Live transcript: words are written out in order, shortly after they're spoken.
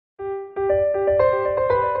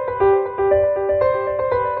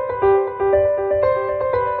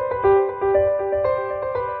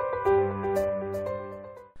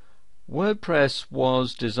WordPress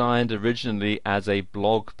was designed originally as a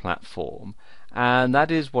blog platform, and that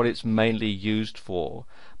is what it's mainly used for.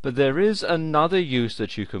 But there is another use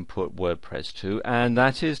that you can put WordPress to, and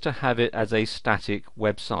that is to have it as a static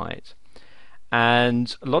website.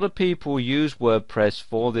 And a lot of people use WordPress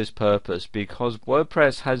for this purpose because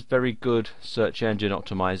WordPress has very good search engine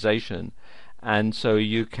optimization, and so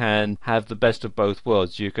you can have the best of both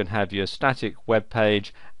worlds. You can have your static web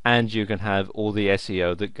page and you can have all the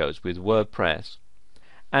SEO that goes with WordPress.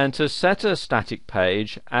 And to set a static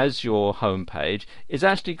page as your home page is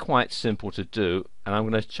actually quite simple to do, and I'm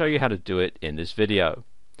going to show you how to do it in this video.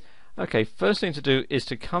 Okay, first thing to do is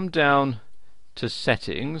to come down to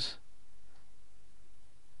Settings,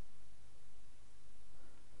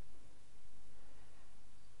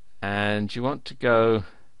 and you want to go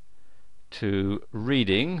to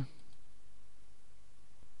Reading,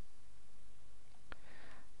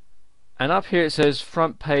 and up here it says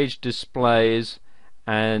Front Page Displays,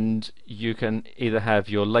 and you can either have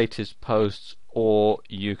your latest posts or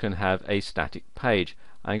you can have a static page.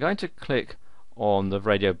 I'm going to click on the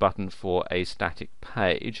radio button for a static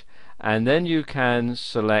page, and then you can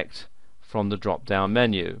select from the drop down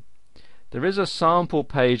menu. There is a sample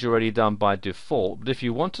page already done by default, but if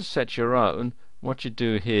you want to set your own, what you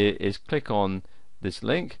do here is click on this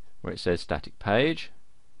link where it says static page,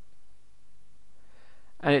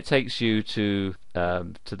 and it takes you to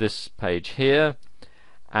this page here,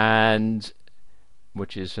 and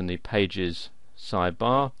which is in the pages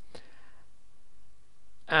sidebar,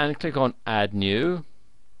 and click on add new,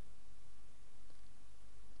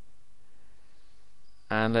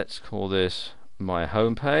 and let's call this my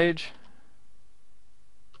home page.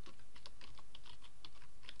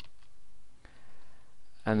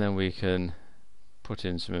 And then we can put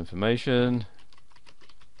in some information.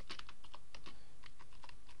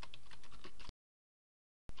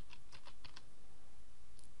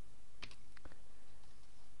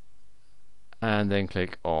 And then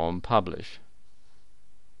click on Publish.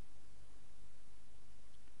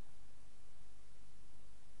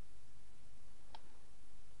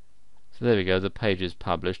 So there we go, the page is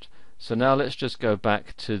published. So now let's just go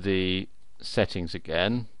back to the settings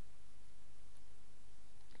again,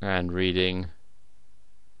 and Reading,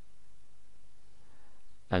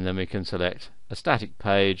 and then we can select a static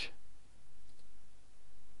page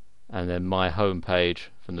and then my home page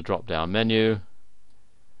from the drop down menu,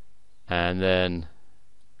 and then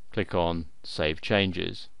click on Save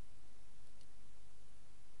Changes,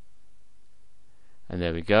 and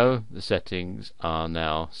there we go, the settings are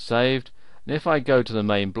now saved. And if I go to the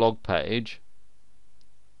main blog page,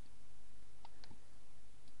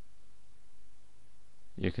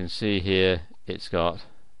 you can see here it's got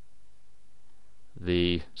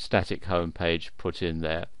the static home page put in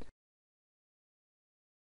there.